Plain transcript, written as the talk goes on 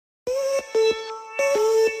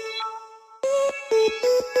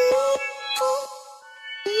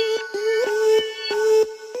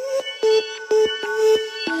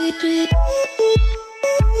So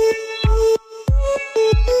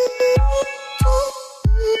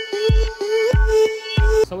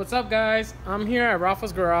what's up guys, I'm here at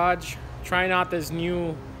Rafa's Garage trying out this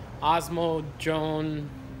new Osmo Drone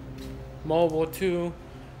Mobile 2,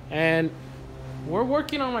 and we're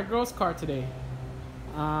working on my girl's car today.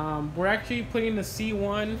 We're actually putting the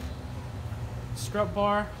C1 strut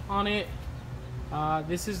bar on it.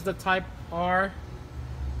 This is the Type R,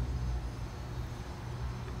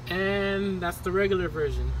 and that's the regular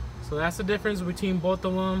version. So that's the difference between both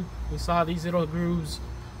of them. We saw these little grooves,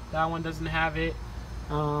 that one doesn't have it.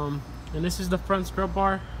 And this is the front strut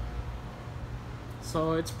bar.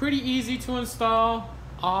 So it's pretty easy to install.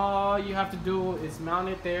 All you have to do is mount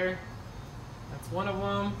it there. That's one of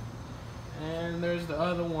them, and there's the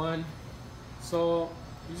other one. So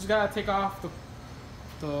you just gotta take off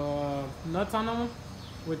the nuts on them,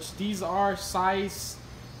 which these are size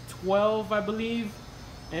 12 I believe,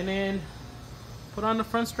 and then put on the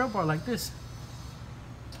front strut bar like this.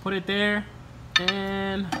 Put it there,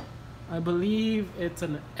 and I believe it's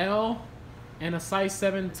an L and a size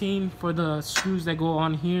 17 for the screws that go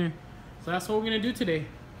on here. So that's what we're gonna do today.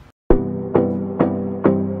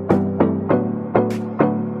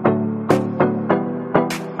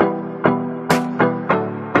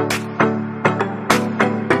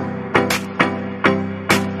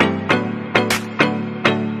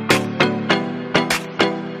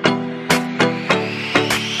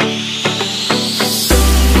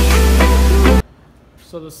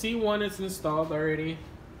 So the C1 is installed already.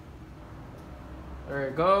 There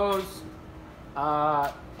it goes.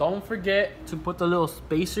 Don't forget to put the little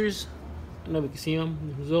spacers. I don't know if you can see them.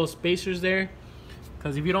 There's little spacers there.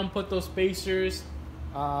 Because if you don't put those spacers,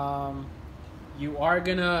 you are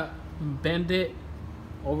gonna bend it,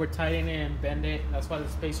 over tighten it and bend it. That's why the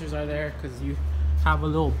spacers are there, because you have a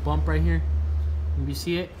little bump right here. If you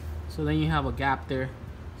see it, so then you have a gap there.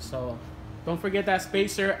 So don't forget that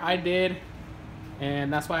spacer. I did.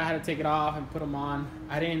 And that's why I had to take it off and put them on.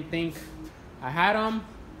 I didn't think I had them,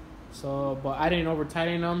 but I didn't over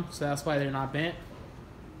tighten them, so that's why they're not bent.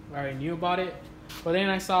 I already knew about it, but then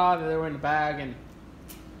I saw that they were in the bag and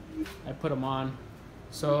I put them on.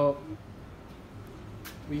 So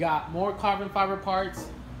we got more carbon fiber parts.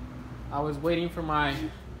 I was waiting for my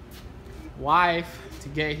wife to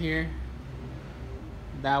get here.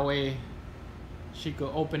 That way she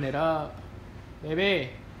could open it up.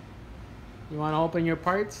 Baby, you want to open your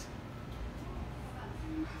parts?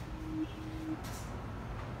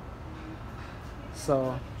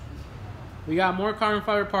 So we got more carbon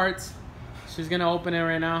fiber parts. She's gonna open it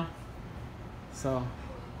right now. So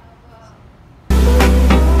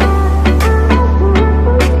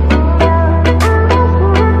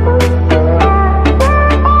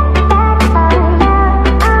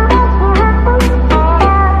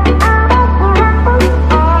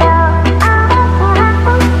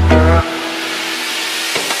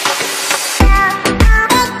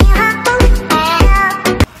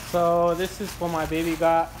this is what my baby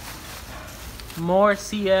got. More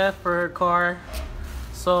CF for her car.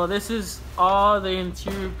 So this is all the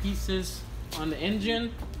interior pieces on the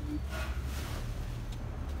engine.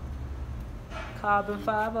 Carbon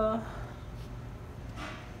fiber.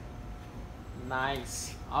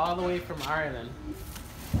 Nice. All the way from Ireland.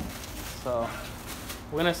 So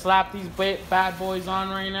we're gonna slap these bad boys on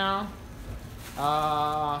right now.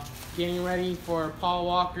 Getting ready for Paul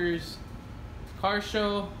Walker's car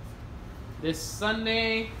show this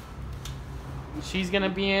Sunday. She's gonna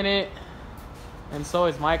be in it, and so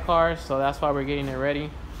is my car, so that's why we're getting it ready.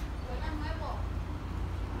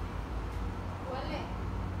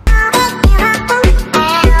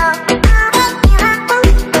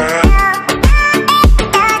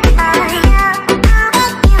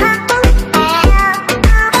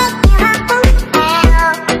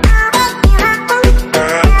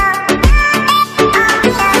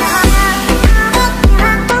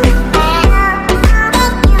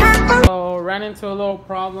 Into a little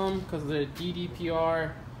problem because the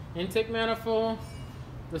DDPR intake manifold,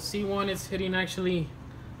 the C1 is hitting actually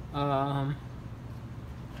the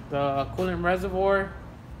coolant reservoir,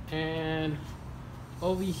 and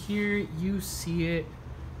over here you see it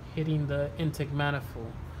hitting the intake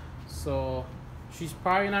manifold. So she's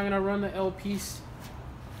probably not gonna run the L piece,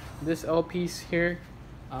 this L piece here,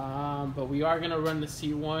 but we are gonna run the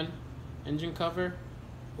C1 engine cover.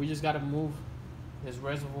 We just got to move this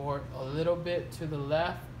reservoir a little bit to the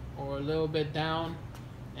left or a little bit down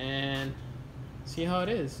and see how it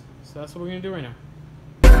is. So that's what we're gonna do right now.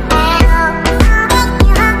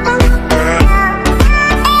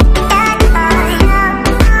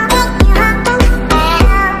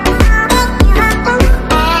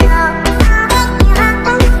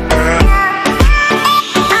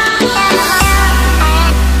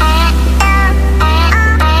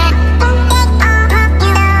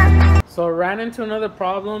 into another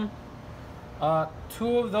problem.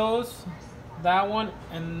 Two of those, that one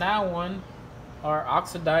and that one, are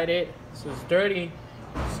oxidized, so it's dirty.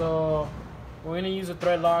 So we're gonna use a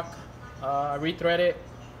thread lock, rethread it.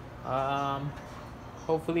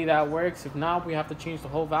 Hopefully that works. If not, we have to change the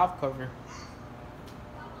whole valve cover.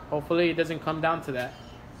 Hopefully it doesn't come down to that.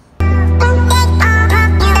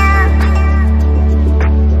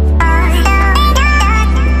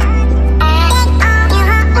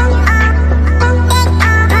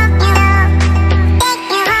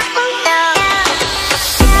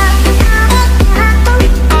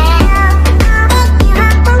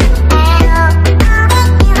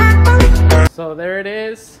 So there it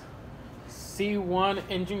is, C1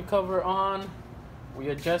 engine cover on. We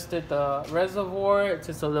adjusted the reservoir, it's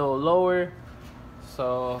just a little lower.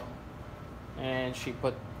 So, and she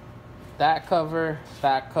put that cover,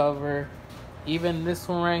 even this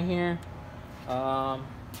one right here,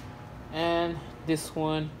 and this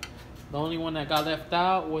one. The only one that got left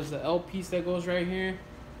out was the L piece that goes right here.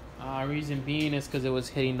 Reason being is because it was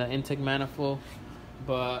hitting the intake manifold.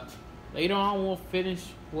 But later on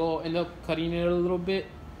we'll end up cutting it a little bit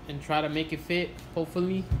and try to make it fit,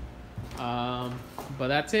 hopefully. But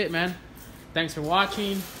that's it, man. Thanks for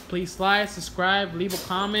watching. Please like, subscribe, leave a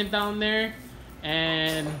comment down there,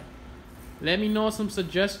 and let me know some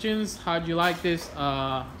suggestions. How'd you like this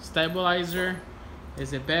stabilizer?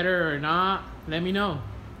 Is it better or not? Let me know.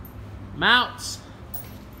 I'm out.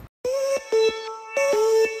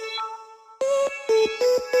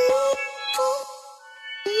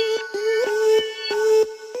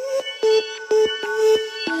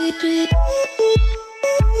 We'll be right back.